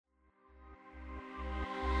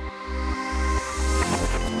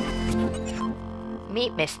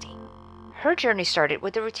Meet Misty. Her journey started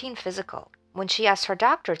with a routine physical when she asked her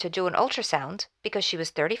doctor to do an ultrasound because she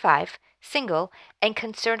was 35, single, and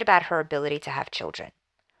concerned about her ability to have children.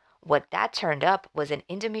 What that turned up was an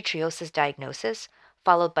endometriosis diagnosis,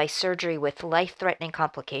 followed by surgery with life threatening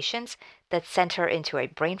complications that sent her into a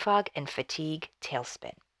brain fog and fatigue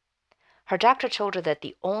tailspin. Her doctor told her that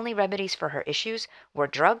the only remedies for her issues were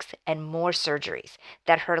drugs and more surgeries,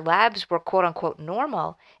 that her labs were quote unquote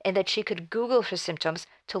normal, and that she could Google her symptoms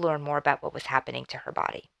to learn more about what was happening to her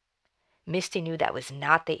body. Misty knew that was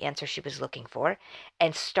not the answer she was looking for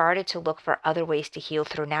and started to look for other ways to heal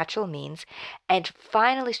through natural means, and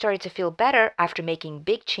finally started to feel better after making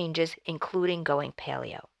big changes, including going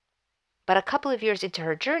paleo. But a couple of years into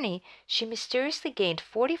her journey, she mysteriously gained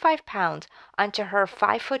 45 pounds onto her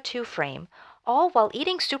 5'2" frame, all while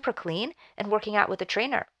eating super clean and working out with a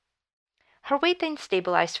trainer. Her weight then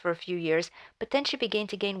stabilized for a few years, but then she began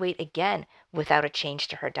to gain weight again without a change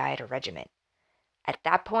to her diet or regimen. At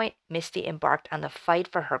that point, Misty embarked on the fight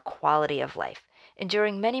for her quality of life,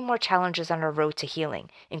 enduring many more challenges on her road to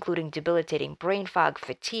healing, including debilitating brain fog,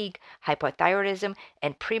 fatigue, hypothyroidism,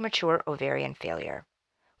 and premature ovarian failure.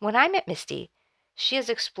 When I met Misty, she has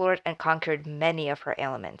explored and conquered many of her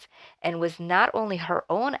ailments and was not only her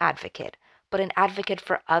own advocate, but an advocate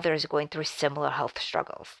for others going through similar health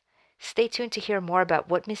struggles. Stay tuned to hear more about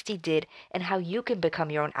what Misty did and how you can become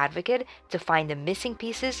your own advocate to find the missing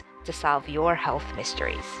pieces to solve your health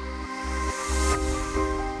mysteries.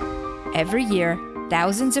 Every year,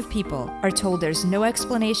 thousands of people are told there's no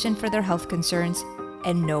explanation for their health concerns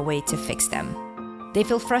and no way to fix them. They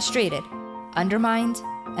feel frustrated, undermined,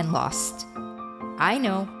 and lost. I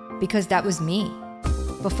know because that was me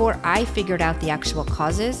before I figured out the actual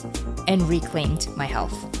causes and reclaimed my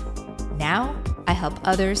health. Now, I help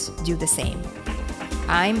others do the same.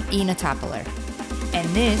 I'm Ina Toppler, and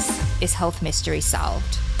this is Health Mystery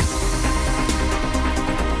Solved.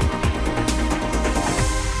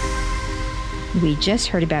 We just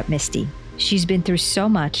heard about Misty. She's been through so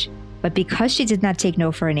much, but because she did not take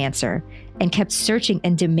no for an answer and kept searching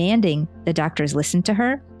and demanding the doctors listen to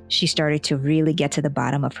her, she started to really get to the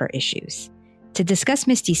bottom of her issues. To discuss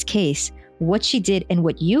Misty's case, what she did and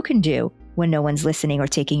what you can do when no one's listening or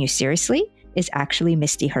taking you seriously is actually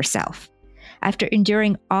Misty herself. After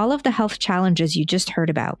enduring all of the health challenges you just heard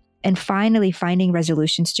about and finally finding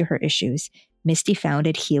resolutions to her issues, Misty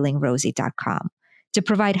founded HealingRosie.com to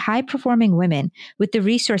provide high-performing women with the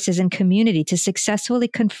resources and community to successfully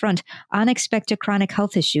confront unexpected chronic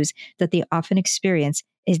health issues that they often experience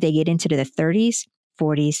as they get into their 30s,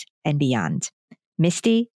 40s, and beyond.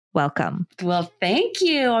 Misty, welcome. Well, thank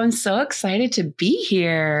you. I'm so excited to be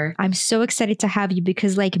here. I'm so excited to have you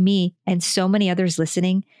because, like me and so many others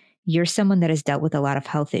listening, you're someone that has dealt with a lot of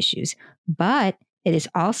health issues, but it is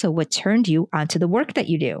also what turned you onto the work that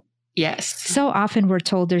you do. Yes. So often we're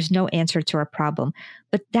told there's no answer to our problem,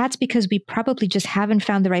 but that's because we probably just haven't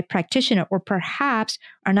found the right practitioner or perhaps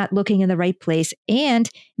are not looking in the right place and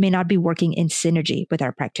may not be working in synergy with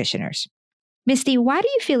our practitioners. Misty, why do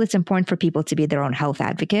you feel it's important for people to be their own health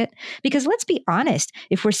advocate? Because let's be honest,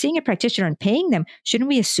 if we're seeing a practitioner and paying them, shouldn't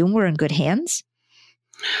we assume we're in good hands?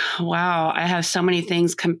 Wow. I have so many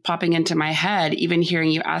things popping into my head, even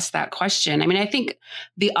hearing you ask that question. I mean, I think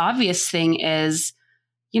the obvious thing is,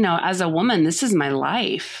 as a woman, this is my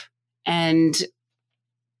life. And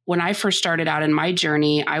when I first started out in my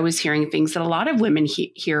journey, I was hearing things that a lot of women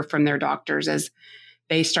hear from their doctors as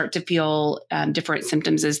they start to feel different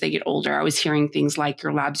symptoms as they get older. I was hearing things like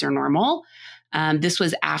your labs are normal. This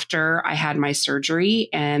was after I had my surgery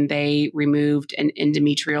and they removed an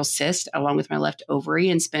endometrial cyst along with my left ovary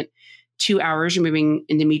and spent 2 hours removing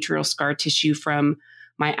endometrial scar tissue from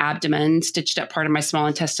my abdomen, stitched up part of my small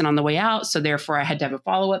intestine on the way out. So therefore I had to have a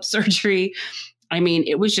follow-up surgery. I mean,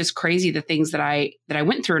 it was just crazy, the things that I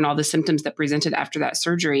went through and all the symptoms that presented after that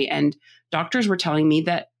surgery. And doctors were telling me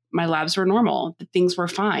that my labs were normal, that things were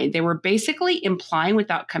fine. They were basically implying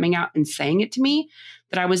without coming out and saying it to me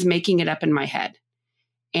that I was making it up in my head.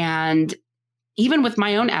 And even with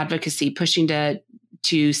my own advocacy, pushing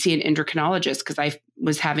to see an endocrinologist because I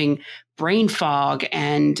was having brain fog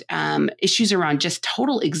and issues around just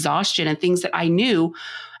total exhaustion and things that I knew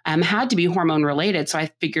had to be hormone related. So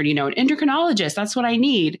I figured, an endocrinologist, that's what I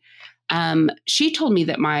need. She told me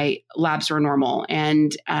that my labs were normal.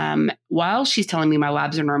 And while she's telling me my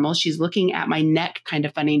labs are normal, she's looking at my neck kind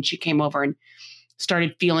of funny. And she came over and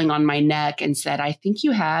started feeling on my neck and said, I think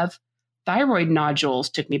you have thyroid nodules.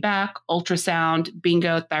 Took me back, ultrasound,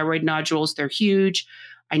 bingo, thyroid nodules. They're huge.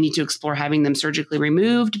 I need to explore having them surgically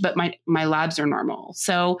removed, but my labs are normal.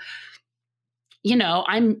 So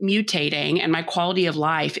I'm mutating and my quality of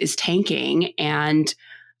life is tanking, and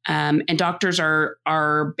doctors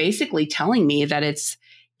are basically telling me that it's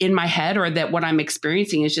in my head or that what I'm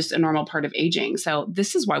experiencing is just a normal part of aging. So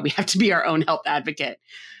this is why we have to be our own health advocate,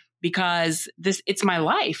 because it's my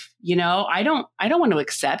life. I don't want to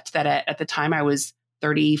accept that at the time I was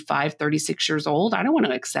 35, 36 years old. I don't want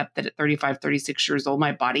to accept that at 35, 36 years old,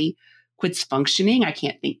 my body quits functioning. I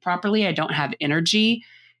can't think properly. I don't have energy.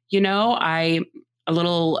 A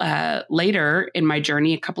little later in my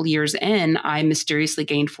journey, a couple of years in, I mysteriously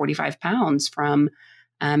gained 45 pounds from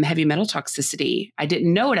heavy metal toxicity. I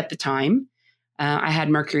didn't know it at the time. I had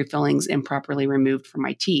mercury fillings improperly removed from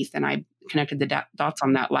my teeth, and I connected the dots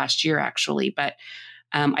on that last year, actually. But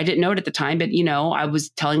I didn't know it at the time. But I was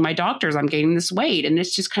telling my doctors I'm gaining this weight, and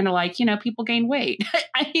it's just kind of like people gain weight.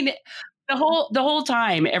 I mean, the whole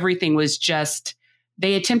time, everything was just.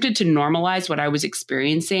 They attempted to normalize what I was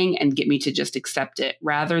experiencing and get me to just accept it,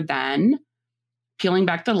 rather than peeling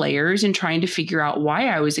back the layers and trying to figure out why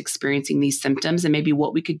I was experiencing these symptoms and maybe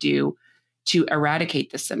what we could do to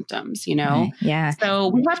eradicate the symptoms, Right. Yeah. So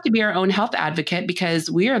we have to be our own health advocate, because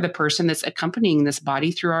we are the person that's accompanying this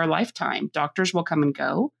body through our lifetime. Doctors will come and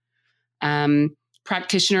go.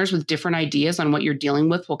 Practitioners with different ideas on what you're dealing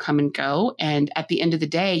with will come and go. And at the end of the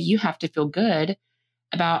day, you have to feel good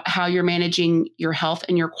about how you're managing your health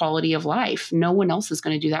and your quality of life. No one else is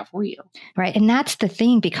going to do that for you. Right. And that's the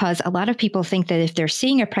thing, because a lot of people think that if they're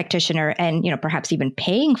seeing a practitioner and, perhaps even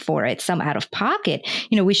paying for it, some out of pocket,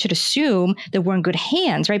 we should assume that we're in good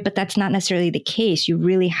hands, right? But that's not necessarily the case. You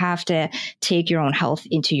really have to take your own health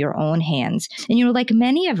into your own hands. And, like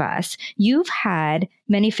many of us, you've had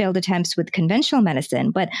many failed attempts with conventional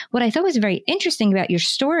medicine. But what I thought was very interesting about your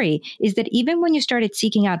story is that even when you started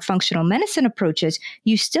seeking out functional medicine approaches,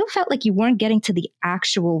 you still felt like you weren't getting to the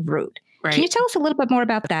actual root. Right. Can you tell us a little bit more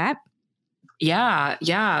about that?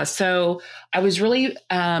 Yeah. So I was really,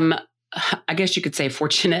 I guess you could say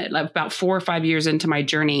fortunate. About 4 or 5 years into my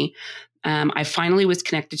journey, I finally was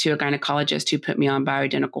connected to a gynecologist who put me on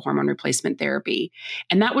bioidentical hormone replacement therapy.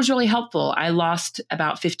 And that was really helpful. I lost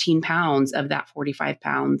about 15 pounds of that 45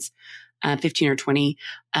 pounds, 15 or 20,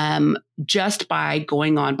 just by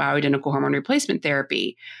going on bioidentical hormone replacement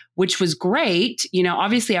therapy, which was great.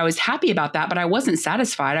 Obviously I was happy about that, but I wasn't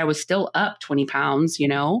satisfied. I was still up 20 pounds,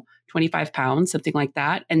 25 pounds, something like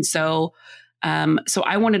that. And so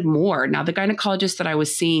I wanted more. Now, the gynecologist that I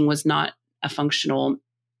was seeing was not a functional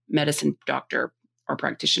medicine doctor or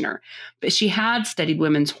practitioner, but she had studied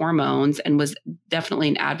women's hormones and was definitely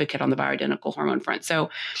an advocate on the bioidentical hormone front. So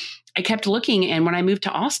I kept looking. And when I moved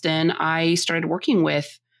to Austin, I started working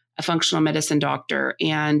with a functional medicine doctor,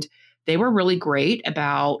 and they were really great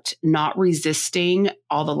about not resisting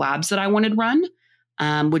all the labs that I wanted run,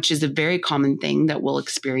 which is a very common thing that we'll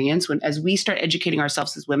experience as we start educating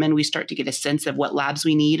ourselves as women. We start to get a sense of what labs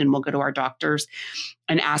we need, and we'll go to our doctors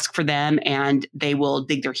and ask for them, and they will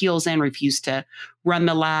dig their heels in, refuse to run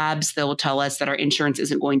the labs. They'll tell us that our insurance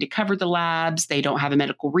isn't going to cover the labs. They don't have a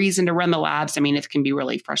medical reason to run the labs. I mean, it can be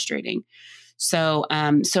really frustrating. So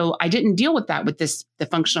I didn't deal with that with the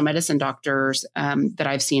functional medicine doctors that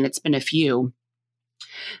I've seen. It's been a few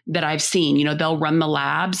that I've seen. They'll run the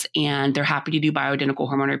labs and they're happy to do bioidentical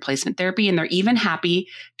hormone replacement therapy. And they're even happy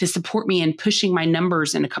to support me in pushing my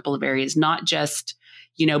numbers in a couple of areas, not just,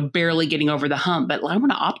 barely getting over the hump, but I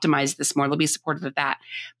want to optimize this more. They'll be supportive of that.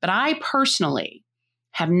 But I personally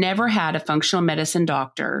have never had a functional medicine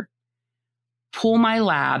doctor pull my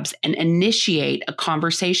labs and initiate a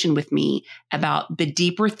conversation with me about the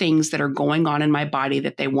deeper things that are going on in my body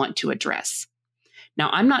that they want to address.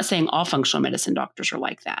 Now, I'm not saying all functional medicine doctors are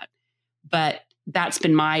like that, but that's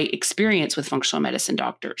been my experience with functional medicine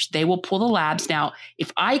doctors. They will pull the labs. Now,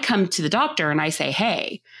 if I come to the doctor and I say,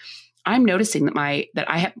 "Hey, I'm noticing that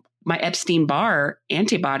I have my Epstein-Barr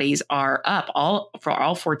antibodies are up for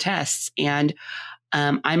all 4 tests, and I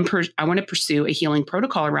want to pursue a healing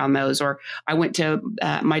protocol around those," or I went to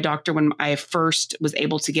my doctor when I first was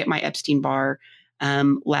able to get my Epstein-Barr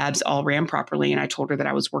labs all ran properly. And I told her that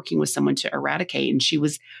I was working with someone to eradicate. And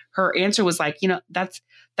her answer was like,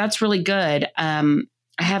 that's really good. I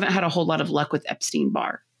haven't had a whole lot of luck with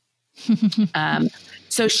Epstein-Barr.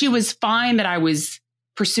 So she was fine that I was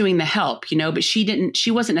pursuing the help, but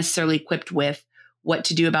she wasn't necessarily equipped with what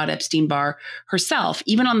to do about Epstein-Barr herself.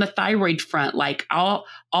 Even on the thyroid front, like I'll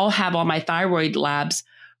have all my thyroid labs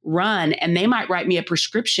run, and they might write me a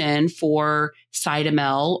prescription for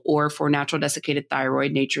Cytomel or for natural desiccated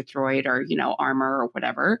thyroid, Nature-Throid, or, Armor or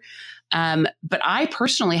whatever. But I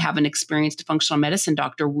personally haven't experienced a functional medicine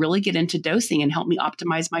doctor really get into dosing and help me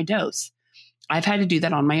optimize my dose. I've had to do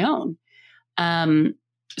that on my own.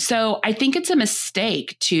 So I think it's a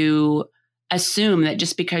mistake to assume that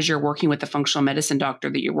just because you're working with a functional medicine doctor,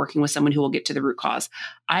 that you're working with someone who will get to the root cause.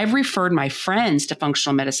 I've referred my friends to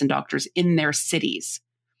functional medicine doctors in their cities.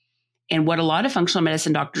 And what a lot of functional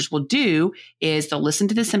medicine doctors will do is they'll listen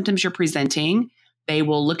to the symptoms you're presenting. They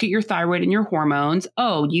will look at your thyroid and your hormones.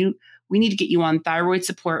 We need to get you on thyroid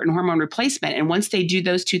support and hormone replacement. And once they do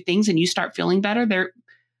those two things and you start feeling better,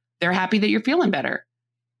 they're happy that you're feeling better.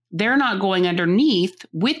 They're not going underneath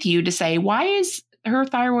with you to say, why is her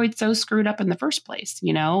thyroid so screwed up in the first place,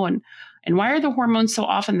 and why are the hormones so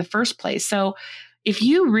off in the first place? So if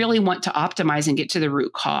you really want to optimize and get to the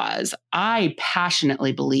root cause, I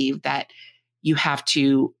passionately believe that you have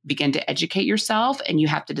to begin to educate yourself, and you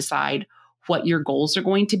have to decide what your goals are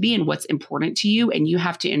going to be and what's important to you. And you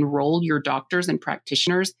have to enroll your doctors and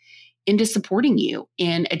practitioners into supporting you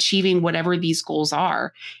in achieving whatever these goals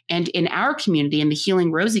are. And in our community, in the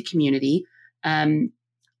Healing Rosie community, I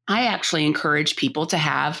actually encourage people to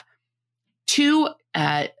have two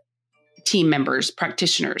team members,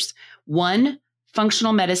 practitioners, one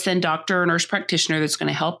functional medicine doctor or nurse practitioner that's going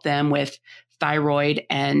to help them with thyroid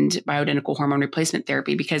and bioidentical hormone replacement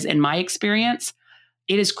therapy. Because in my experience,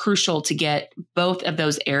 it is crucial to get both of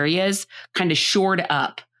those areas kind of shored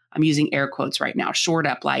up. I'm using air quotes right now, shored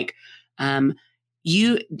up. Like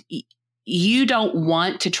you don't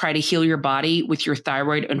want to try to heal your body with your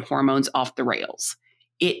thyroid and hormones off the rails.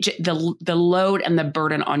 The load and the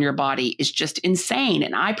burden on your body is just insane.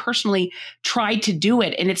 And I personally tried to do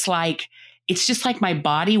it, and it's just like my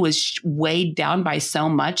body was weighed down by so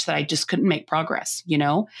much that I just couldn't make progress,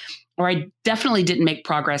 or I definitely didn't make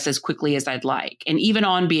progress as quickly as I'd like. And even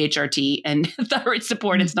on BHRT and thyroid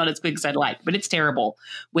support, it's not as quick as I'd like, but it's terrible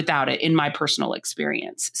without it in my personal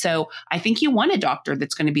experience. So I think you want a doctor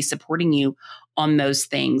that's going to be supporting you on those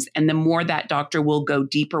things. And the more that doctor will go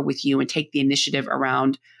deeper with you and take the initiative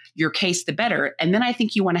around your case, the better. And then I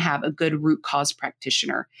think you want to have a good root cause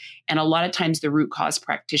practitioner. And a lot of times the root cause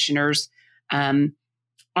practitioners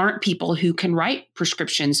aren't people who can write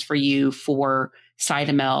prescriptions for you for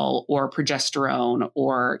Cytomel or progesterone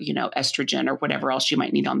or, estrogen or whatever else you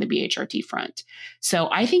might need on the BHRT front. So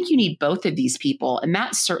I think you need both of these people. And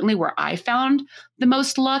that's certainly where I found the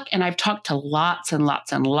most luck. And I've talked to lots and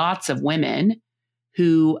lots and lots of women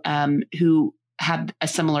who had a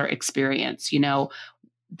similar experience.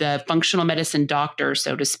 The functional medicine doctor,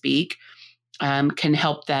 so to speak, can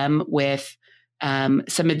help them with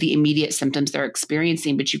some of the immediate symptoms they're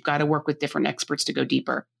experiencing, but you've got to work with different experts to go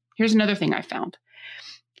deeper. Here's another thing I found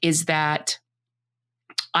is that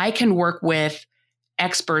I can work with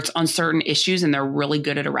experts on certain issues and they're really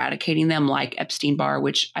good at eradicating them, like Epstein-Barr,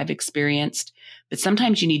 which I've experienced. But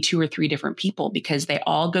sometimes you need 2 or 3 different people because they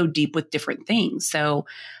all go deep with different things. So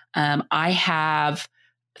I have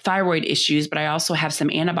thyroid issues, but I also have some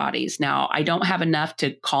antibodies. Now, I don't have enough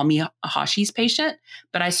to call me a Hashimoto's patient,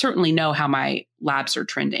 but I certainly know how my labs are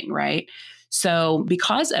trending, right? So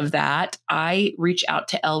because of that, I reach out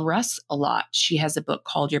to Elle Russ a lot. She has a book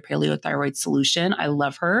called Your Paleothyroid Solution. I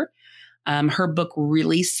love her. Her book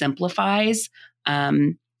really simplifies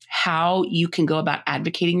how you can go about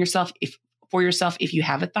advocating for yourself if you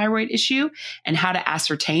have a thyroid issue and how to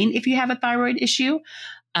ascertain if you have a thyroid issue.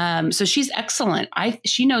 So she's excellent.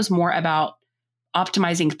 She knows more about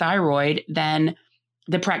optimizing thyroid than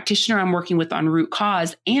the practitioner I'm working with on root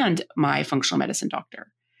cause and my functional medicine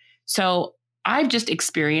doctor. So I've just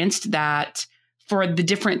experienced that for the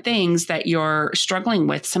different things that you're struggling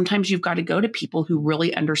with, sometimes you've got to go to people who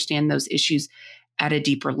really understand those issues at a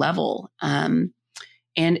deeper level. And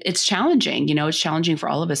it's challenging, it's challenging for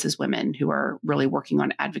all of us as women who are really working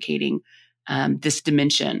on advocating this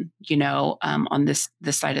dimension, on this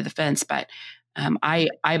side of the fence. But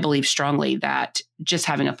I believe strongly that just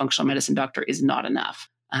having a functional medicine doctor is not enough.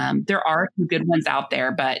 There are some good ones out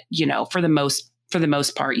there, but for the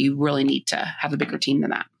most part, you really need to have a bigger team than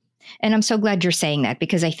that. And I'm so glad you're saying that,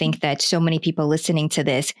 because I think that so many people listening to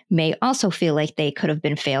this may also feel like they could have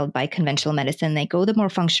been failed by conventional medicine. They go the more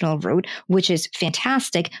functional route, which is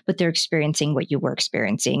fantastic, but they're experiencing what you were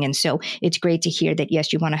experiencing. And so it's great to hear that,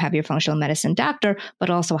 yes, you want to have your functional medicine doctor, but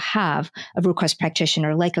also have a root cause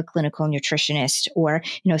practitioner like a clinical nutritionist or,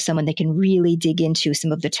 someone that can really dig into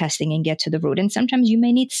some of the testing and get to the root. And sometimes you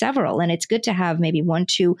may need several, and it's good to have maybe 1,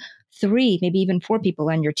 2, 3, maybe even 4 people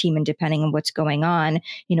on your team, and depending on what's going on,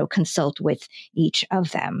 consult with each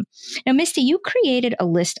of them. Now, Misty, you created a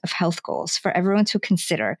list of health goals for everyone to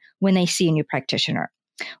consider when they see a new practitioner.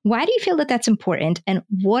 Why do you feel that that's important, and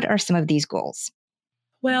what are some of these goals?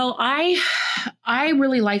 Well, I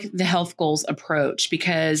really like the health goals approach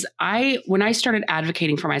because when I started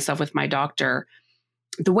advocating for myself with my doctor,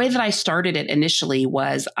 the way that I started it initially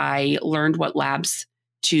was I learned what labs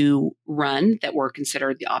to run that were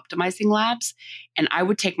considered the optimizing labs. And I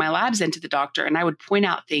would take my labs into the doctor and I would point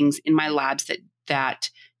out things in my labs that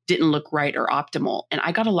didn't look right or optimal. And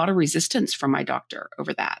I got a lot of resistance from my doctor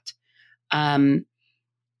over that.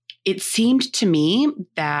 It seemed to me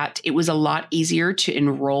that it was a lot easier to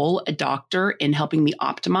enroll a doctor in helping me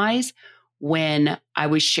optimize when I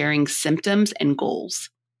was sharing symptoms and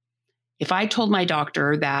goals. If I told my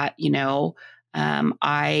doctor that,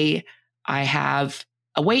 I have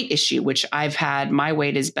a weight issue, which I've had, my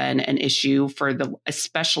weight has been an issue for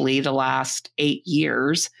especially the last 8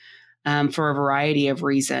 years, for a variety of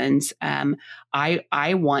reasons. I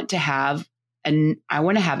want to have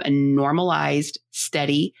a normalized,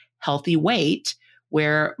 steady, healthy weight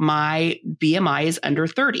where my BMI is under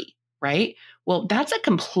 30, right? Well, that's a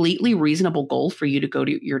completely reasonable goal for you to go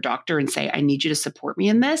to your doctor and say, I need you to support me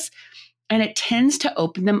in this. And it tends to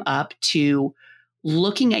open them up to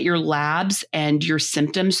looking at your labs and your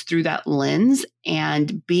symptoms through that lens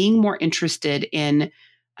and being more interested in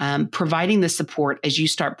providing the support as you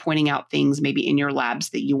start pointing out things maybe in your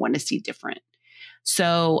labs that you want to see different.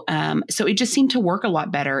 So it just seemed to work a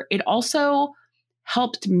lot better. It also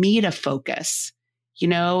helped me to focus.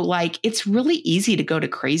 It's really easy to go to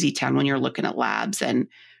crazy town when you're looking at labs. And,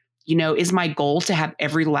 is my goal to have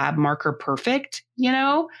every lab marker perfect?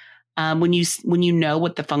 When you know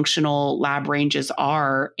what the functional lab ranges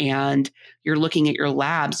are and you're looking at your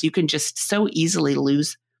labs, you can just so easily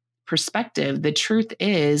lose perspective. The truth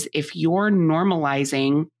is, if you're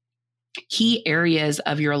normalizing key areas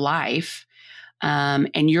of your life,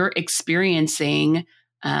 and you're experiencing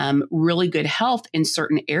really good health in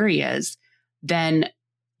certain areas, then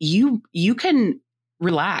you can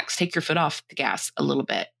relax, take your foot off the gas a little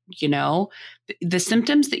bit. The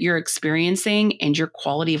symptoms that you're experiencing and your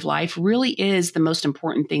quality of life really is the most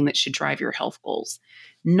important thing that should drive your health goals,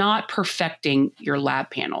 not perfecting your lab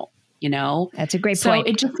panel. That's a great so point.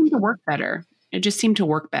 It just seemed to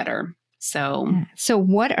work better. So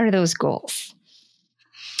what are those goals?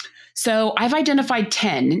 So I've identified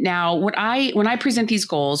 10. Now, when I present these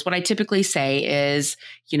goals, what I typically say is,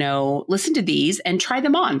 listen to these and try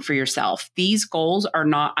them on for yourself. These goals I'm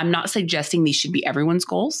not suggesting these should be everyone's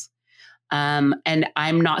goals. And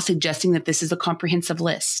I'm not suggesting that this is a comprehensive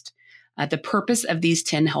list. The purpose of these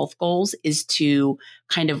 10 health goals is to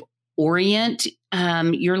kind of orient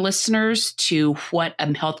your listeners to what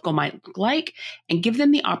a health goal might look like and give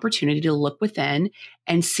them the opportunity to look within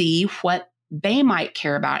and see what they might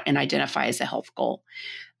care about and identify as a health goal.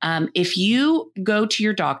 If you go to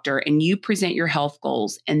your doctor and you present your health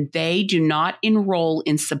goals and they do not enroll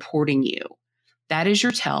in supporting you, that is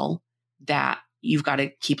your tell that you've got to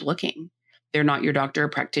keep looking. They're not your doctor or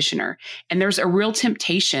practitioner. And there's a real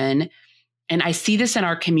temptation, and I see this in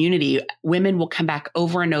our community. Women will come back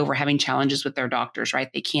over and over having challenges with their doctors, right?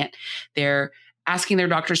 They're asking their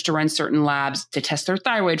doctors to run certain labs to test their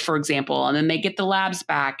thyroid, for example, and then they get the labs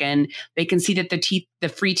back and they can see that the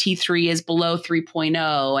free T3 is below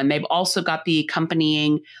 3.0. And they've also got the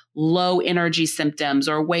accompanying low energy symptoms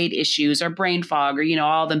or weight issues or brain fog or,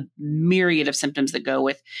 all the myriad of symptoms that go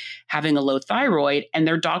with having a low thyroid. And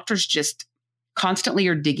their doctors just constantly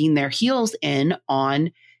are digging their heels in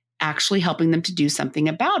on actually helping them to do something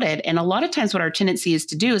about it. And a lot of times what our tendency is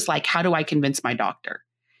to do is like, how do I convince my doctor?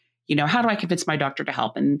 How do I convince my doctor to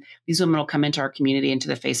help? And these women will come into our community, into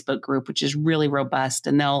the Facebook group, which is really robust.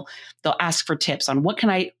 And they'll ask for tips on what can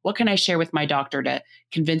I share with my doctor to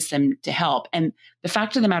convince them to help. And the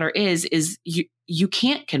fact of the matter is you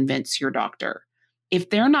can't convince your doctor if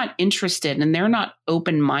they're not interested and they're not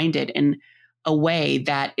open-minded in a way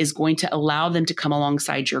that is going to allow them to come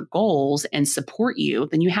alongside your goals and support you,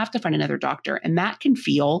 then you have to find another doctor. And that can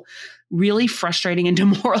feel really frustrating and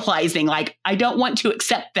demoralizing. Like, I don't want to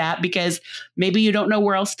accept that because maybe you don't know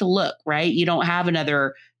where else to look, right? You don't have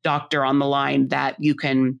another doctor on the line that you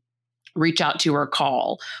can reach out to or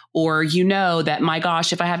call, or that, my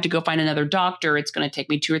gosh, if I have to go find another doctor, it's going to take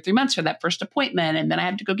me 2 or 3 months for that first appointment. And then I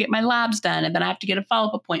have to go get my labs done. And then I have to get a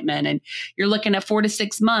follow-up appointment. And you're looking at 4 to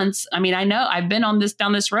 6 months. I mean, I know I've been down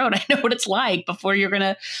this road. I know what it's like before you're going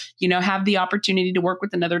to, have the opportunity to work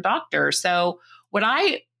with another doctor. So what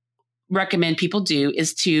I recommend people do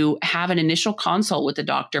is to have an initial consult with the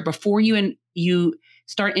doctor before you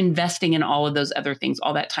start investing in all of those other things,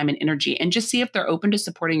 all that time and energy, and just see if they're open to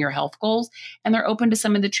supporting your health goals and they're open to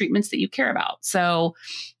some of the treatments that you care about. So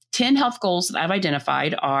 10 health goals that I've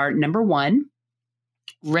identified are: number 1,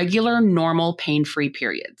 regular, normal, pain-free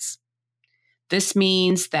periods. This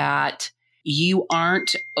means that you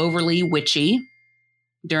aren't overly witchy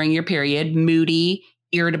during your period, moody,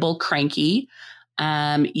 irritable, cranky.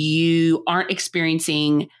 You aren't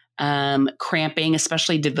experiencing cramping,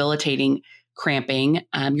 especially debilitating cramping.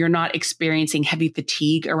 You're not experiencing heavy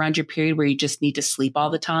fatigue around your period where you just need to sleep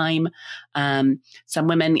all the time. Some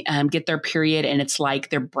women get their period and it's like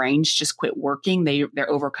their brains just quit working.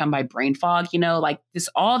 They're overcome by brain fog, like this,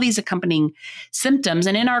 all these accompanying symptoms.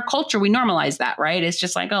 And in our culture, we normalize that, right? It's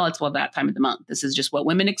just like, oh, it's that time of the month. This is just what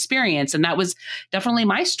women experience. And that was definitely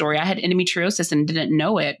my story. I had endometriosis and didn't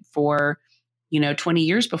know it for 20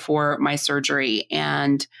 years before my surgery.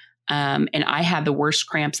 And I had the worst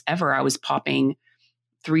cramps ever. I was popping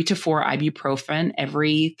 3 to 4 ibuprofen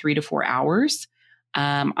every 3 to 4 hours.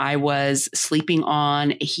 I was sleeping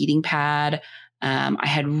on a heating pad. I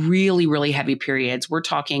had really, really heavy periods. We're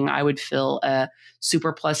talking, I would fill a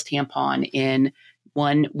Super Plus tampon in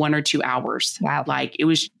one or 2 hours. Wow. Like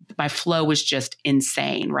my flow was just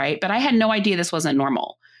insane. Right. But I had no idea this wasn't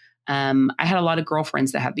normal. I had a lot of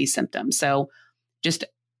girlfriends that had these symptoms. So just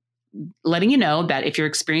letting you know that if you're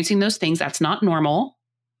experiencing those things, that's not normal.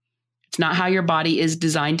 It's not how your body is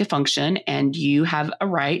designed to function, and you have a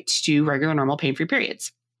right to regular, normal, pain-free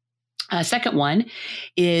periods. Second one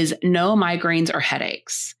is no migraines or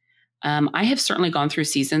headaches. I have certainly gone through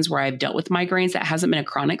seasons where I've dealt with migraines. That hasn't been a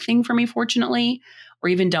chronic thing for me, fortunately, or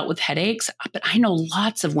even dealt with headaches. But I know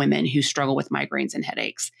lots of women who struggle with migraines and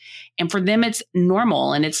headaches. And for them, it's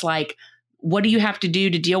normal. And it's like, what do you have to do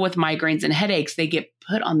to deal with migraines and headaches? They get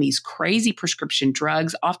put on these crazy prescription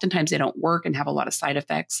drugs. Oftentimes they don't work and have a lot of side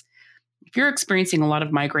effects. If you're experiencing a lot of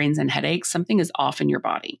migraines and headaches, something is off in your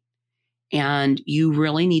body. And you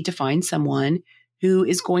really need to find someone who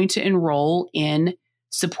is going to enroll in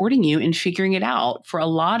supporting you in figuring it out. For a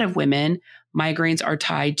lot of women, migraines are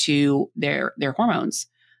tied to their hormones.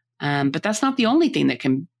 But that's not the only thing that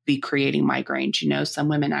can be creating migraines. Some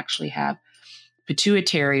women actually have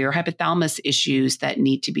pituitary or hypothalamus issues that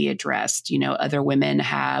need to be addressed. Other women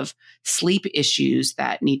have sleep issues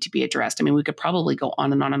that need to be addressed. I mean, we could probably go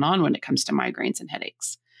on and on and on when it comes to migraines and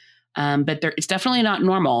headaches. But it's definitely not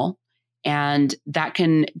normal. And that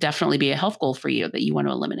can definitely be a health goal for you, that you want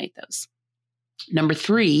to eliminate those. Number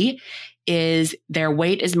 3 is their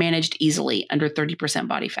weight is managed easily under 30%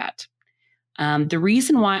 body fat. The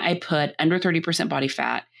reason why I put under 30% body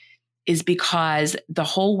fat is because the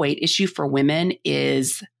whole weight issue for women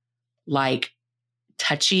is like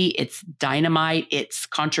touchy, it's dynamite, it's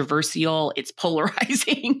controversial, it's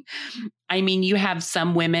polarizing. I mean, you have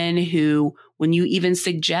some women who, when you even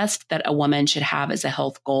suggest that a woman should have as a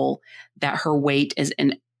health goal that her weight is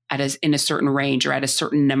in a certain range or at a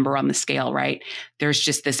certain number on the scale, right? There's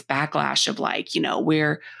just this backlash of like,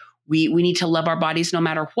 we need to love our bodies no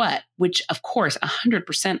matter what, which of course,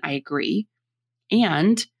 100% I agree.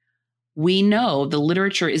 And we know the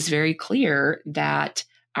literature is very clear that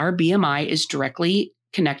our BMI is directly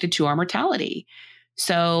connected to our mortality.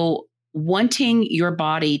 So wanting your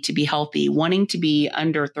body to be healthy, wanting to be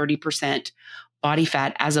under 30% body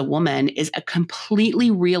fat as a woman is a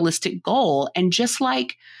completely realistic goal. And just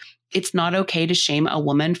like it's not okay to shame a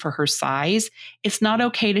woman for her size, it's not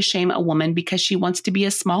okay to shame a woman because she wants to be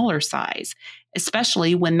a smaller size,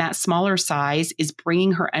 especially when that smaller size is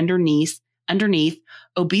bringing her underneath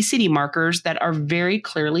obesity markers that are very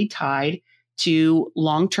clearly tied to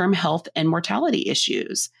long-term health and mortality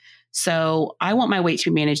issues. So I want my weight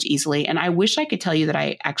to be managed easily. And I wish I could tell you that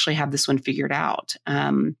I actually have this one figured out.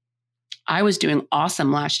 I was doing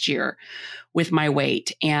awesome last year with my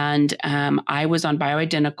weight. And I was on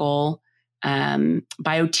bioidentical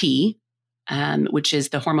BioT, which is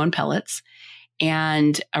the hormone pellets.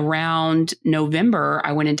 And around November,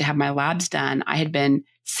 I went in to have my labs done. I had been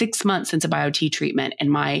 6 months since a BioT treatment and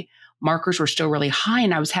my markers were still really high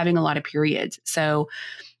and I was having a lot of periods. So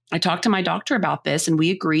I talked to my doctor about this and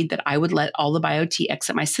we agreed that I would let all the BioT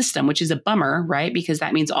exit my system, which is a bummer, right? Because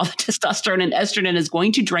that means all the testosterone and estrogen is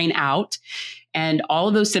going to drain out and all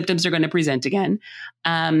of those symptoms are going to present again.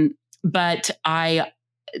 But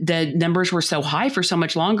the numbers were so high for so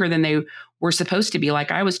much longer than they were supposed to be.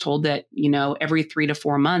 Like I was told that, every 3 to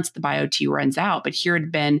 4 months, the BioT runs out, but here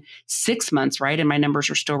had been 6 months, right? And my numbers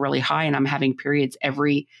were still really high and I'm having periods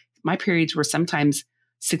my periods were sometimes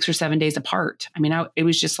 6 or 7 days apart. I mean, it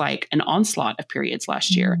was just like an onslaught of periods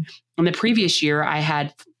last year. And the previous year I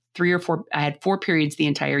had 4 periods the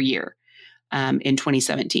entire year in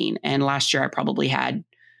 2017. And last year I probably had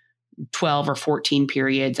 12 or 14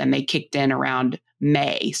 periods and they kicked in around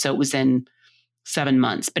May. So it was in 7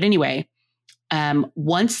 months. But anyway,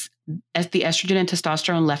 once as the estrogen and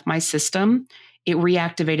testosterone left my system, it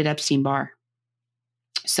reactivated Epstein-Barr.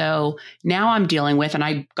 So now I'm dealing with, and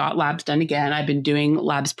I got labs done again. I've been doing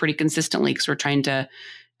labs pretty consistently because we're trying to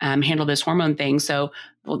handle this hormone thing. So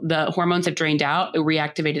the hormones have drained out. It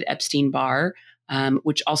reactivated Epstein-Barr,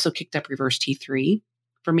 which also kicked up reverse T3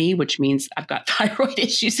 for me, which means I've got thyroid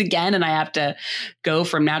issues again, and I have to go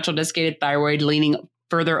from natural desiccated thyroid leaning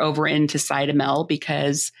further over into Cytomel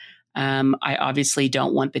because I obviously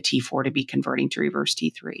don't want the T4 to be converting to reverse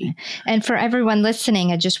T3. And for everyone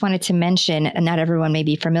listening, I just wanted to mention, and not everyone may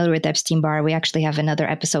be familiar with Epstein-Barr. We actually have another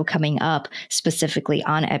episode coming up specifically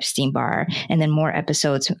on Epstein-Barr, and then more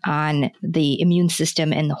episodes on the immune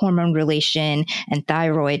system and the hormone relation and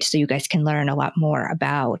thyroid. So you guys can learn a lot more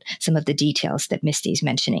about some of the details that Misty's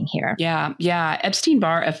mentioning here. Yeah.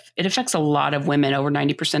 Epstein-Barr, it affects a lot of women. Over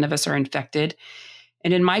 90% of us are infected.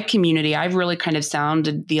 And in my community, I've really kind of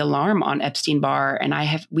sounded the alarm on Epstein-Barr, and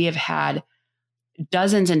we have had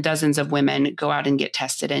dozens and dozens of women go out and get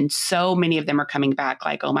tested. And so many of them are coming back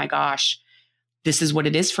like, oh my gosh, this is what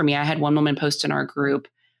it is for me. I had one woman post in our group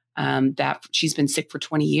that she's been sick for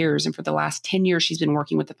 20 years. And for the last 10 years, she's been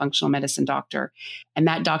working with a functional medicine doctor. And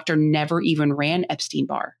that doctor never even ran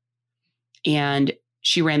Epstein-Barr. And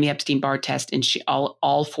she ran the Epstein-Barr test, and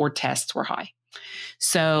all 4 tests were high.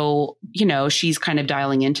 So, she's kind of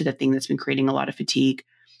dialing into the thing that's been creating a lot of fatigue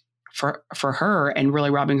for her and really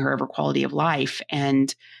robbing her of her quality of life.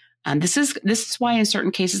 And this is why in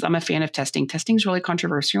certain cases I'm a fan of testing. Testing is really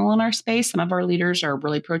controversial in our space. Some of our leaders are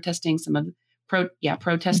really protesting,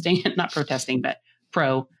 protesting, not protesting, but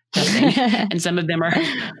pro-testing. And some of them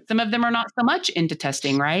are not so much into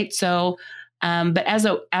testing, right? So, but as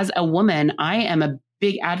a woman, I am a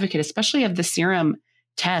big advocate, especially of the serum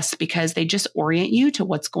tests, because they just orient you to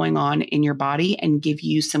what's going on in your body and give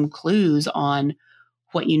you some clues on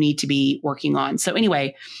what you need to be working on. So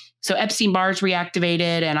anyway, Epstein-Barr is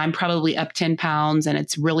reactivated, and I'm probably up 10 pounds, and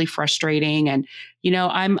it's really frustrating. And,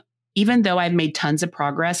 even though I've made tons of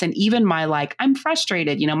progress, and even I'm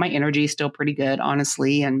frustrated, my energy is still pretty good,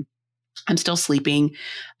 honestly. And I'm still sleeping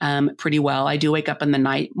pretty well. I do wake up in the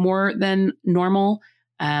night more than normal,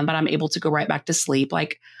 but I'm able to go right back to sleep.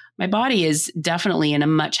 My body is definitely in a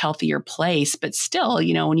much healthier place, but still,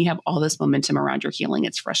 when you have all this momentum around your healing,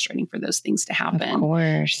 it's frustrating for those things to happen. Of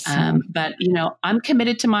course. But I'm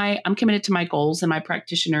committed to my goals, and my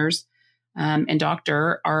practitioners and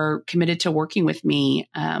doctor are committed to working with me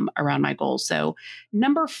around my goals. So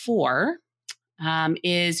number 4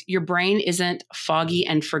 is your brain isn't foggy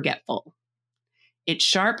and forgetful. It's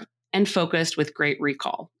sharp and focused with great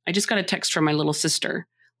recall. I just got a text from my little sister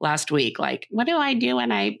last week, what do I do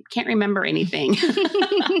when I can't remember anything?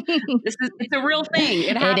 It's a real thing.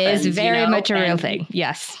 It happens. It is very much a real thing.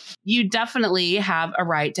 Yes. You definitely have a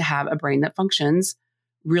right to have a brain that functions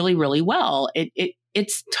really, really well.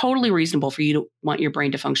 It's totally reasonable for you to want your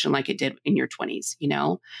brain to function like it did in your 20s,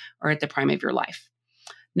 or at the prime of your life.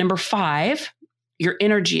 Number 5, your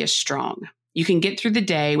energy is strong. You can get through the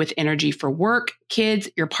day with energy for work, kids,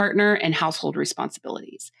 your partner, and household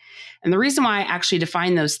responsibilities. And the reason why I actually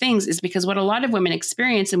define those things is because what a lot of women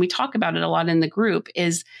experience, and we talk about it a lot in the group,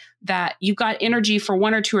 is that you've got energy for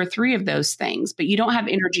 1 or 2 or 3 of those things, but you don't have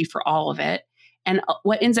energy for all of it. And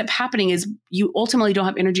what ends up happening is you ultimately don't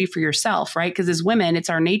have energy for yourself, right? Because as women, it's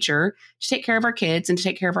our nature to take care of our kids and to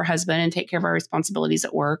take care of our husband and take care of our responsibilities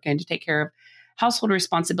at work and to take care of household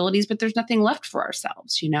responsibilities, but there's nothing left for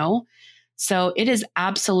ourselves, So it is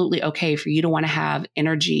absolutely okay for you to want to have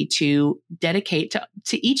energy to dedicate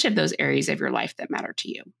to each of those areas of your life that matter to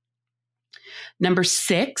you. Number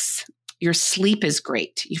 6, your sleep is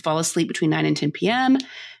great. You fall asleep between 9 and 10 p.m.,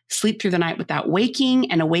 sleep through the night without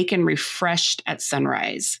waking, and awaken refreshed at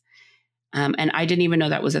sunrise. And I didn't even know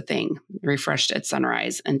that was a thing, refreshed at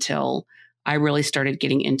sunrise, until I really started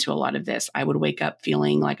getting into a lot of this. I would wake up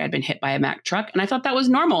feeling like I'd been hit by a Mack truck, and I thought that was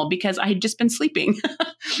normal because I had just been sleeping.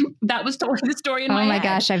 That was totally the story in my head. Oh my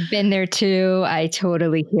gosh, I've been there too. I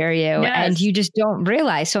totally hear you. Yes. And you just don't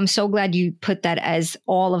realize. So I'm so glad you put that as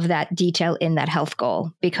all of that detail in that health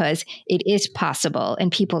goal, because it is possible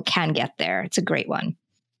and people can get there. It's a great one.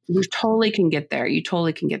 You totally can get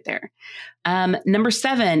there. Number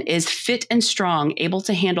 7 is fit and strong, able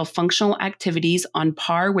to handle functional activities on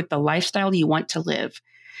par with the lifestyle you want to live.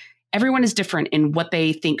 Everyone is different in what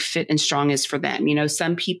they think fit and strong is for them.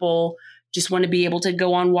 Some people just want to be able to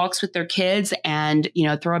go on walks with their kids and,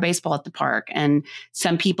 throw a baseball at the park. And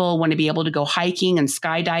some people want to be able to go hiking and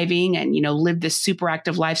skydiving and, live this super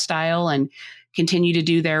active lifestyle and continue to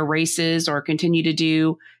do their races or continue to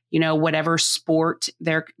do whatever sport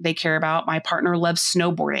they care about. My partner loves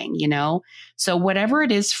snowboarding, So whatever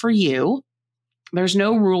it is for you, there's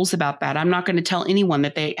no rules about that. I'm not going to tell anyone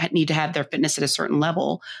that they need to have their fitness at a certain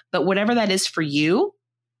level, but whatever that is for you,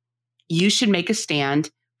 you should make a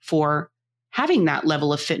stand for having that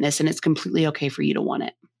level of fitness, and it's completely okay for you to want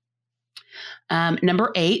it.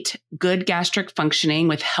 Number 8, good gastric functioning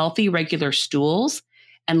with healthy regular stools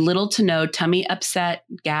and little to no tummy upset,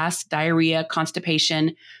 gas, diarrhea,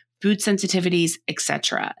 constipation, food sensitivities,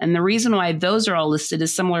 etc. And the reason why those are all listed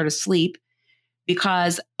is similar to sleep,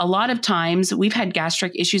 because a lot of times we've had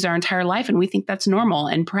gastric issues our entire life and we think that's normal.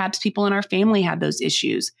 And perhaps people in our family had those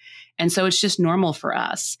issues. And so it's just normal for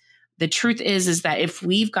us. The truth is that if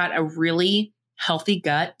we've got a really healthy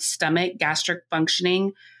gut, stomach, gastric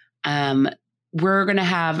functioning, we're going to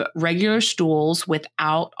have regular stools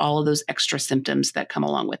without all of those extra symptoms that come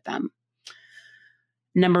along with them.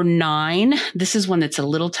 Number 9, this is one that's a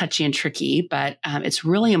little touchy and tricky, but it's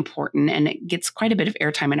really important and it gets quite a bit of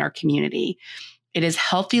airtime in our community. It is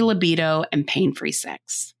healthy libido and pain-free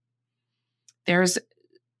sex. There's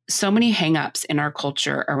so many hangups in our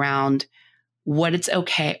culture around what is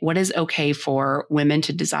okay for women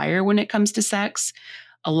to desire when it comes to sex.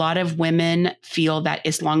 A lot of women feel that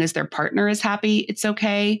as long as their partner is happy, it's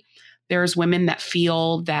okay. There's women that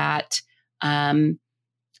feel that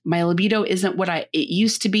my libido isn't what it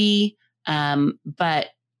used to be, but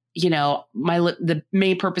the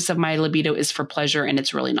main purpose of my libido is for pleasure, and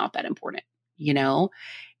it's really not that important,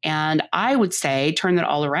 And I would say, turn that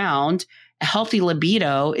all around. A healthy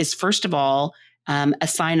libido is, first of all, a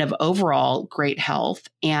sign of overall great health,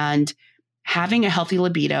 and having a healthy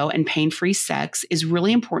libido and pain-free sex is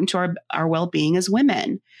really important to our well-being as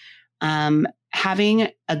women. Having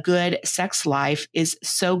a good sex life is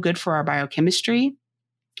so good for our biochemistry.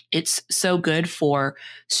 It's so good for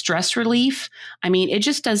stress relief. I mean, it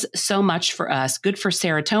just does so much for us. Good for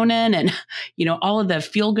serotonin and, all of the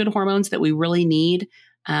feel-good hormones that we really need.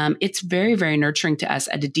 It's very, very nurturing to us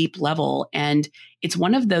at a deep level. And it's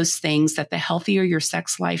one of those things that the healthier your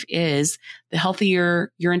sex life is, the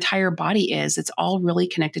healthier your entire body is. It's all really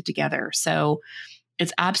connected together. So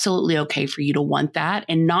it's absolutely okay for you to want that,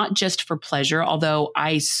 and not just for pleasure, although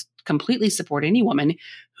I completely support any woman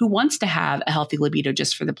who wants to have a healthy libido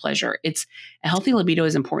just for the pleasure. A healthy libido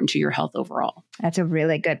is important to your health overall. That's a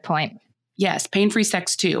really good point. Yes, pain-free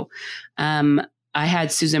sex too. I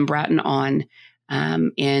had Susan Bratton on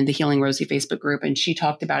in the Healing Rosie Facebook group, and she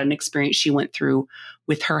talked about an experience she went through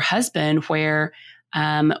with her husband where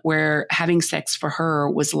having sex for her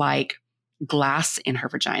was like glass in her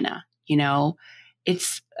vagina.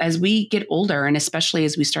 It's as we get older, and especially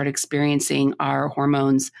as we start experiencing our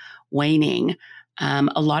hormones waning,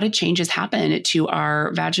 a lot of changes happen to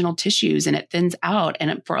our vaginal tissues and it thins out.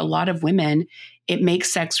 And for a lot of women, it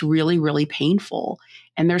makes sex really, really painful.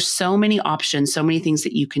 And there's so many options, so many things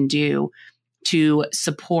that you can do to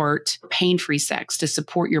support pain-free sex, to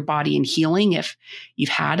support your body in healing if you've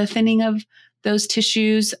had a thinning of those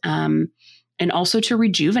tissues, and also to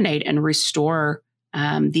rejuvenate and restore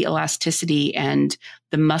the elasticity and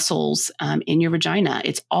the muscles in your vagina.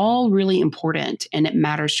 It's all really important, and it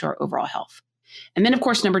matters to our overall health. And then, of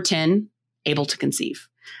course, number 10, able to conceive.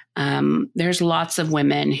 There's lots of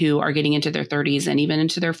women who are getting into their 30s and even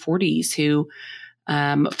into their 40s who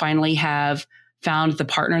finally have found the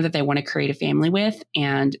partner that they want to create a family with,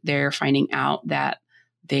 and they're finding out that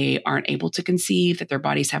they aren't able to conceive, that their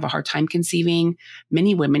bodies have a hard time conceiving.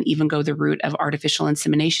 Many women even go the route of artificial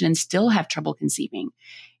insemination and still have trouble conceiving.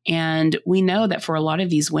 And we know that for a lot of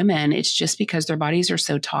these women, it's just because their bodies are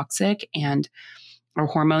so toxic and our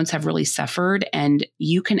hormones have really suffered. And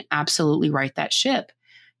you can absolutely right that ship.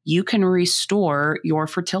 You can restore your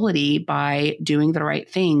fertility by doing the right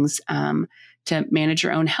things to manage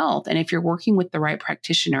your own health. And if you're working with the right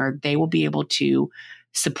practitioner, they will be able to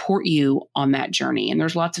support you on that journey. And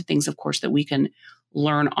there's lots of things, of course, that we can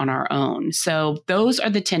learn on our own. So those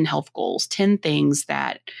are the 10 health goals, 10 things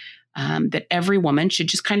that that every woman should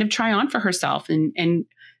just kind of try on for herself and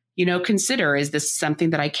consider, is this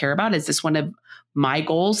something that I care about? Is this one of my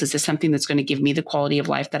goals? Is this something that's going to give me the quality of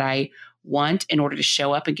life that I want in order to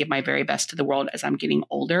show up and give my very best to the world as I'm getting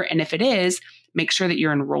older? And if it is, make sure that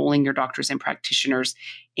you're enrolling your doctors and practitioners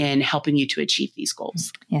in helping you to achieve these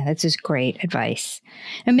goals. Yeah, that's just great advice.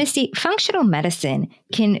 And Misty, functional medicine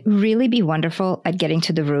can really be wonderful at getting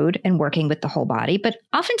to the root and working with the whole body, but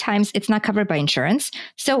oftentimes it's not covered by insurance,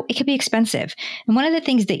 so it can be expensive. And one of the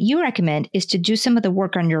things that you recommend is to do some of the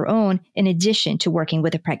work on your own in addition to working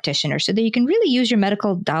with a practitioner so that you can really use your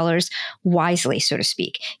medical dollars wisely, so to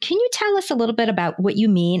speak. Can you tell us a little bit about what you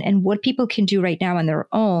mean and what people can do right now on their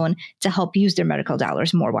own to help use their medical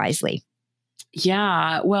dollars more wisely?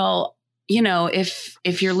 Yeah, well,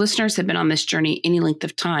 if your listeners have been on this journey any length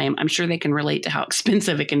of time, I'm sure they can relate to how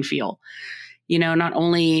expensive it can feel. Not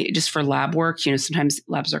only just for lab work, sometimes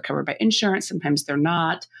labs are covered by insurance, sometimes they're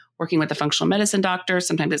not, working with a functional medicine doctor.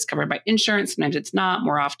 Sometimes it's covered by insurance, sometimes it's not,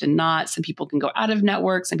 more often not. Some people can go out of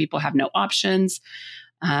network, some people have no options.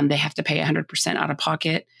 They have to pay 100% out of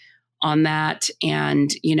pocket on that.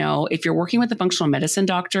 And, if you're working with a functional medicine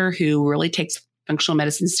doctor who really takes functional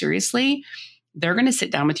medicine seriously, they're going to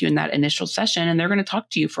sit down with you in that initial session and they're going to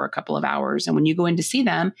talk to you for a couple of hours. And when you go in to see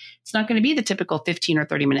them, it's not going to be the typical 15 or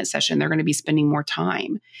 30-minute session. They're going to be spending more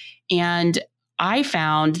time. And I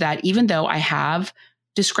found that even though I have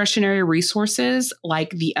discretionary resources, like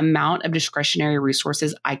the amount of discretionary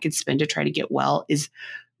resources I could spend to try to get well is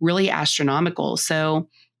really astronomical. So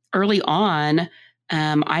early on,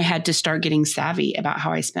 I had to start getting savvy about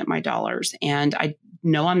how I spent my dollars. And I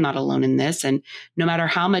know I'm not alone in this. And no matter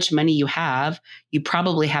how much money you have, you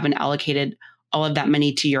probably haven't allocated all of that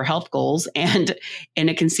money to your health goals. And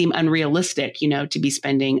it can seem unrealistic, to be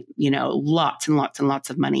spending, lots and lots and lots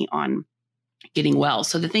of money on getting well.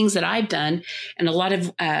 So the things that I've done and a lot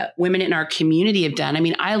of women in our community have done,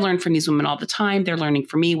 I learn from these women all the time. They're learning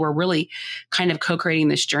from me. We're really kind of co-creating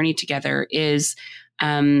this journey together is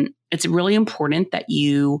it's really important that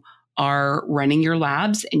you are running your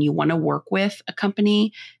labs and you want to work with a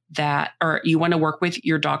company or you want to work with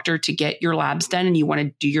your doctor to get your labs done and you want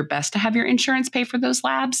to do your best to have your insurance pay for those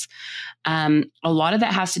labs. A lot of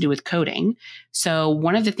that has to do with coding. So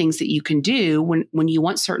one of the things that you can do when you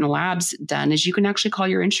want certain labs done is you can actually call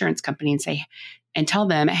your insurance company and tell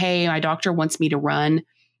them, hey, my doctor wants me to run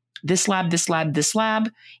this lab, this lab, this lab.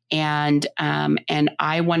 And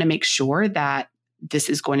I want to make sure that this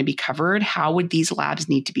is going to be covered. How would these labs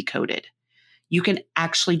need to be coded? You can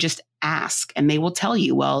actually just ask and they will tell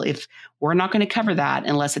you, well, if we're not going to cover that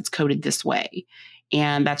unless it's coded this way.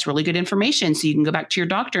 And that's really good information. So you can go back to your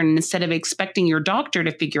doctor and instead of expecting your doctor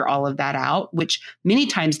to figure all of that out, which many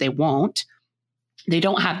times they won't, they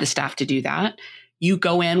don't have the staff to do that. You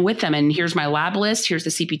go in with them and here's my lab list, here's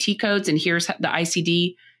the CPT codes, and here's the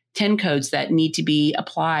ICD-10 codes that need to be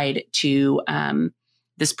applied to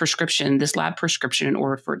this lab prescription in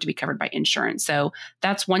order for it to be covered by insurance. So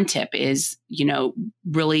that's one tip is,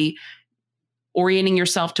 really orienting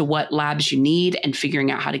yourself to what labs you need and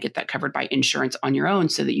figuring out how to get that covered by insurance on your own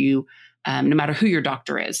so that you, no matter who your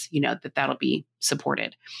doctor is, that'll be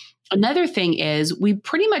supported. Another thing is we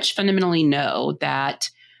pretty much fundamentally know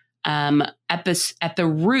that at the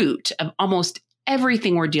root of almost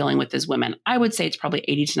everything we're dealing with as women, I would say it's probably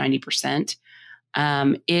 80 to 90%,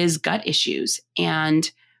 is gut issues. And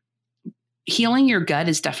healing your gut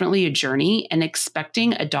is definitely a journey, and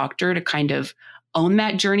expecting a doctor to kind of own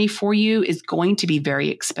that journey for you is going to be very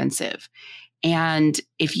expensive. And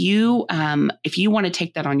if you want to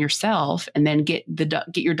take that on yourself and then get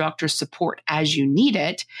your doctor's support as you need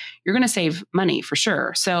it, you're going to save money for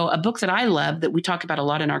sure. So a book that I love that we talk about a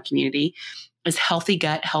lot in our community is Healthy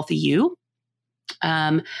Gut, Healthy You.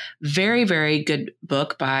 Very, very good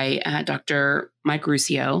book by Dr. Mike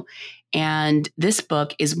Ruscio. And this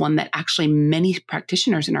book is one that actually many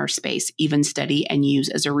practitioners in our space even study and use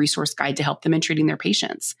as a resource guide to help them in treating their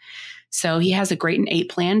patients. So he has a great and 8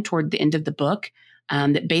 plan toward the end of the book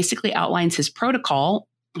that basically outlines his protocol.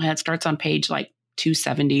 It starts on page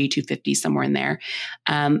 270, 250, somewhere in there.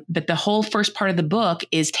 But the whole first part of the book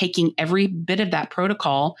is taking every bit of that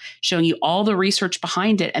protocol, showing you all the research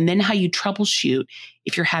behind it, and then how you troubleshoot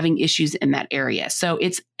if you're having issues in that area. So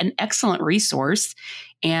it's an excellent resource.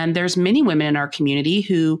 And there's many women in our community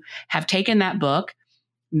who have taken that book,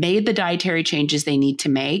 made the dietary changes they need to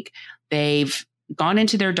make. They've gone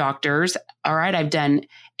into their doctors. All right, I've done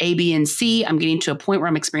A, B, and C. I'm getting to a point where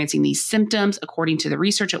I'm experiencing these symptoms. According to the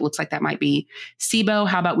research, it looks like that might be SIBO.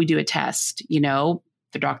 How about we do a test? The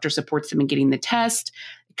doctor supports them in getting the test.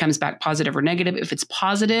 It comes back positive or negative. If it's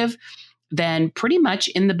positive, then pretty much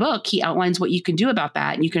in the book, he outlines what you can do about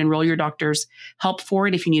that. And you can enroll your doctor's help for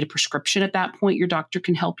it. If you need a prescription at that point, your doctor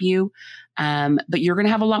can help you. But you're going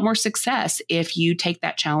to have a lot more success if you take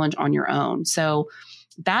that challenge on your own. So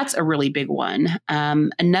that's a really big one.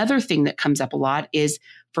 Another thing that comes up a lot is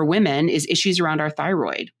for women is issues around our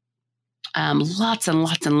thyroid. Lots and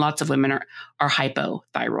lots and lots of women are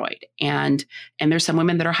hypothyroid, and there's some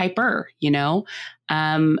women that are hyper.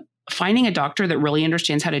 Finding a doctor that really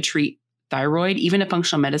understands how to treat thyroid, even a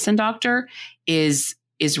functional medicine doctor, is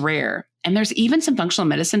rare. And there's even some functional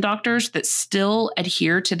medicine doctors that still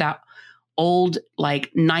adhere to that old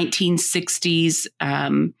 1960s.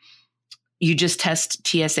 You just test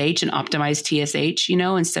TSH and optimize TSH,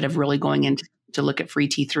 instead of really going in to look at free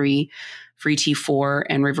T3, free T4,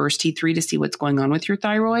 and reverse T3 to see what's going on with your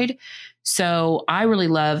thyroid. So I really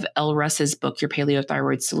love Elle Russ's book, Your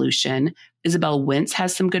Paleothyroid Solution. Isabel Wentz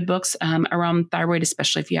has some good books around thyroid,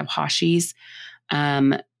 especially if you have Hashis.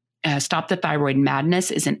 Stop the Thyroid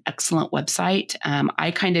Madness is an excellent website.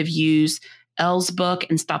 I kind of use Elle's book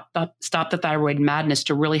and Stop the Thyroid Madness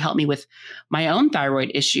to really help me with my own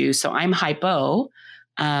thyroid issues. So I'm hypo,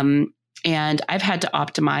 and I've had to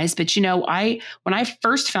optimize. But when I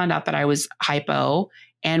first found out that I was hypo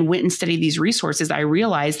and went and studied these resources, I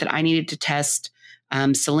realized that I needed to test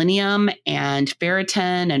selenium and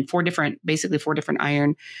ferritin and four different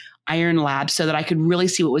iron labs so that I could really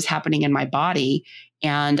see what was happening in my body.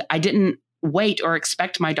 And I didn't wait or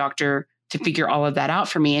expect my doctor to figure all of that out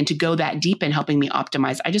for me and to go that deep in helping me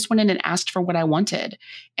optimize. I just went in and asked for what I wanted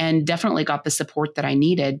and definitely got the support that I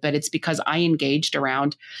needed. But it's because I engaged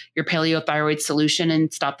around your paleothyroid solution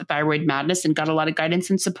and Stop the Thyroid Madness and got a lot of guidance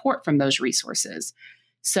and support from those resources.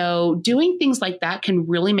 So doing things like that can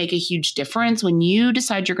really make a huge difference when you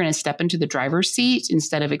decide you're going to step into the driver's seat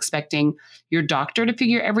instead of expecting your doctor to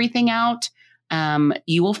figure everything out.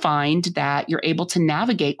 You will find that you're able to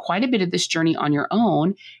navigate quite a bit of this journey on your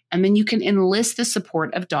own, and then you can enlist the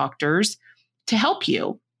support of doctors to help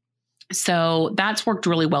you. So that's worked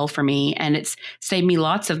really well for me, and it's saved me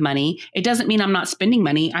lots of money. It doesn't mean I'm not spending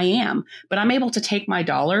money. I am, but I'm able to take my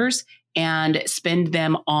dollars and spend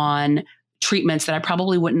them on treatments that I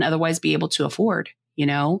probably wouldn't otherwise be able to afford.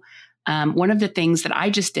 One of the things that I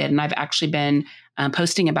just did, and I've actually been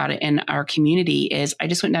posting about it in our community, is I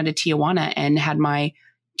just went down to Tijuana and had my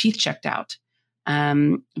teeth checked out.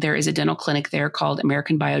 There is a dental clinic there called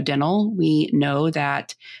American Biodental. We know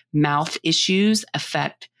that mouth issues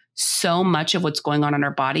affect so much of what's going on in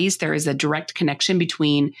our bodies. There is a direct connection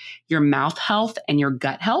between your mouth health and your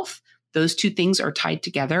gut health. Those two things are tied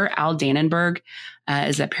together. Al Dannenberg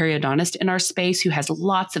is a periodontist in our space who has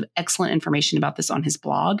lots of excellent information about this on his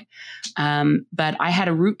blog. But I had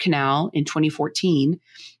a root canal in 2014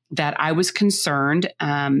 that I was concerned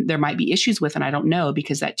there might be issues with, and I don't know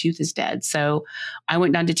because that tooth is dead. So I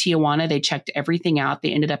went down to Tijuana. They checked everything out.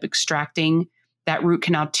 They ended up extracting that root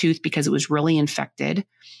canal tooth because it was really infected.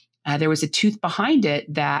 There was a tooth behind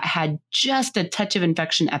it that had just a touch of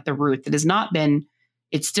infection at the root that has not been,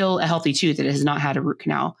 it's still a healthy tooth. It has not had a root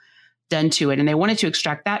canal done to it. And they wanted to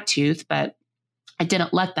extract that tooth, but I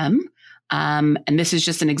didn't let them. And this is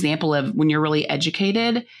just an example of when you're really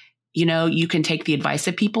educated, you can take the advice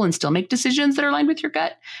of people and still make decisions that are aligned with your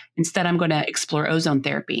gut. Instead, I'm going to explore ozone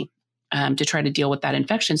therapy to try to deal with that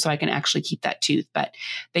infection so I can actually keep that tooth. But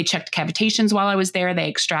they checked cavitations while I was there. They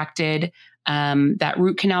extracted that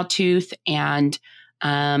root canal tooth, and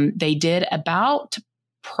they did about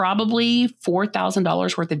probably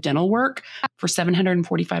 $4,000 worth of dental work for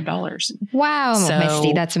 $745. Wow, so,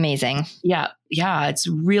 Misty, that's amazing. Yeah. It's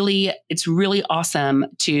really awesome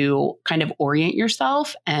to kind of orient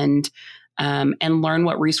yourself and learn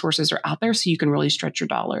what resources are out there so you can really stretch your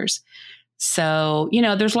dollars. So,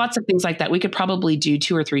 there's lots of things like that. We could probably do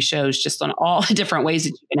 2 or 3 shows just on all the different ways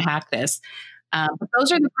that you can hack this. But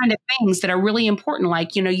those are the kind of things that are really important.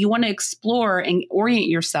 Like, you want to explore and orient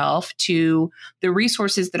yourself to the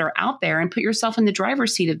resources that are out there and put yourself in the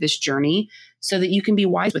driver's seat of this journey so that you can be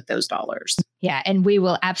wise with those dollars. Yeah. And we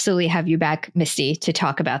will absolutely have you back, Misty, to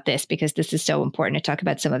talk about this because this is so important to talk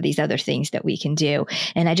about some of these other things that we can do.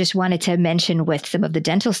 And I just wanted to mention with some of the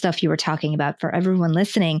dental stuff you were talking about for everyone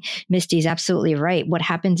listening, Misty's absolutely right. What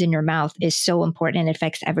happens in your mouth is so important and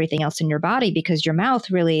affects everything else in your body because your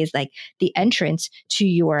mouth really is like the entrance to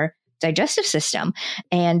your digestive system.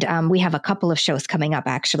 And we have a couple of shows coming up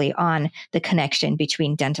actually on the connection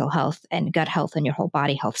between dental health and gut health and your whole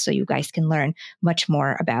body health. So you guys can learn much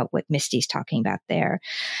more about what Misty's talking about there.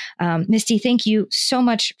 Misty, thank you so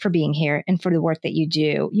much for being here and for the work that you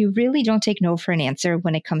do. You really don't take no for an answer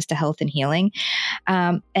when it comes to health and healing.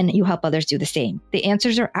 And you help others do the same. The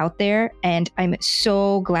answers are out there. And I'm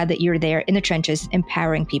so glad that you're there in the trenches,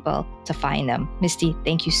 empowering people to find them. Misty,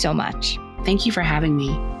 thank you so much. Thank you for having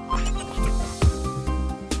me.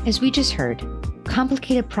 As we just heard,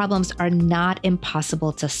 complicated problems are not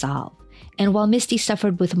impossible to solve. And while Misty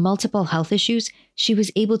suffered with multiple health issues, she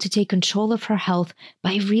was able to take control of her health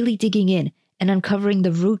by really digging in and uncovering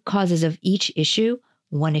the root causes of each issue,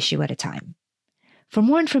 one issue at a time. For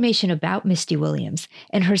more information about Misty Williams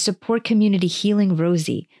and her support community Healing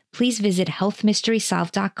Rosie, please visit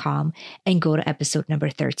healthmysterysolved.com and go to episode number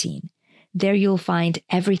 13. There you'll find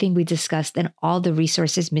everything we discussed and all the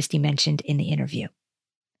resources Misty mentioned in the interview.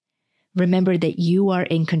 Remember that you are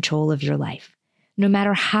in control of your life. No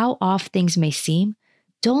matter how off things may seem,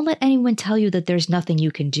 don't let anyone tell you that there's nothing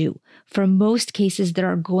you can do. For most cases, there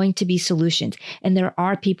are going to be solutions, and there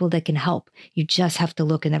are people that can help. You just have to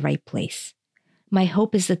look in the right place. My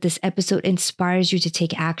hope is that this episode inspires you to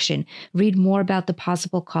take action, read more about the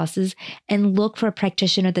possible causes, and look for a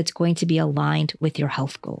practitioner that's going to be aligned with your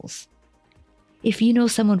health goals. If you know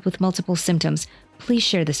someone with multiple symptoms, please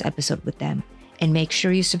share this episode with them. And make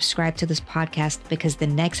sure you subscribe to this podcast, because the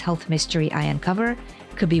next health mystery I uncover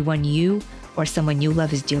could be one you or someone you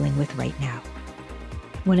love is dealing with right now.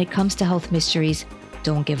 When it comes to health mysteries,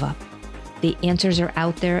 don't give up. The answers are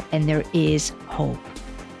out there and there is hope.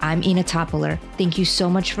 I'm Ina Topoler. Thank you so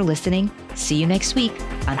much for listening. See you next week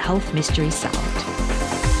on Health Mysteries Solved.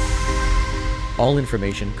 All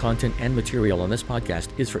information, content, and material on this podcast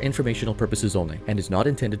is for informational purposes only and is not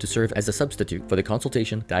intended to serve as a substitute for the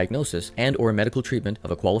consultation, diagnosis, and/or medical treatment of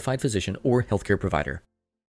a qualified physician or healthcare provider.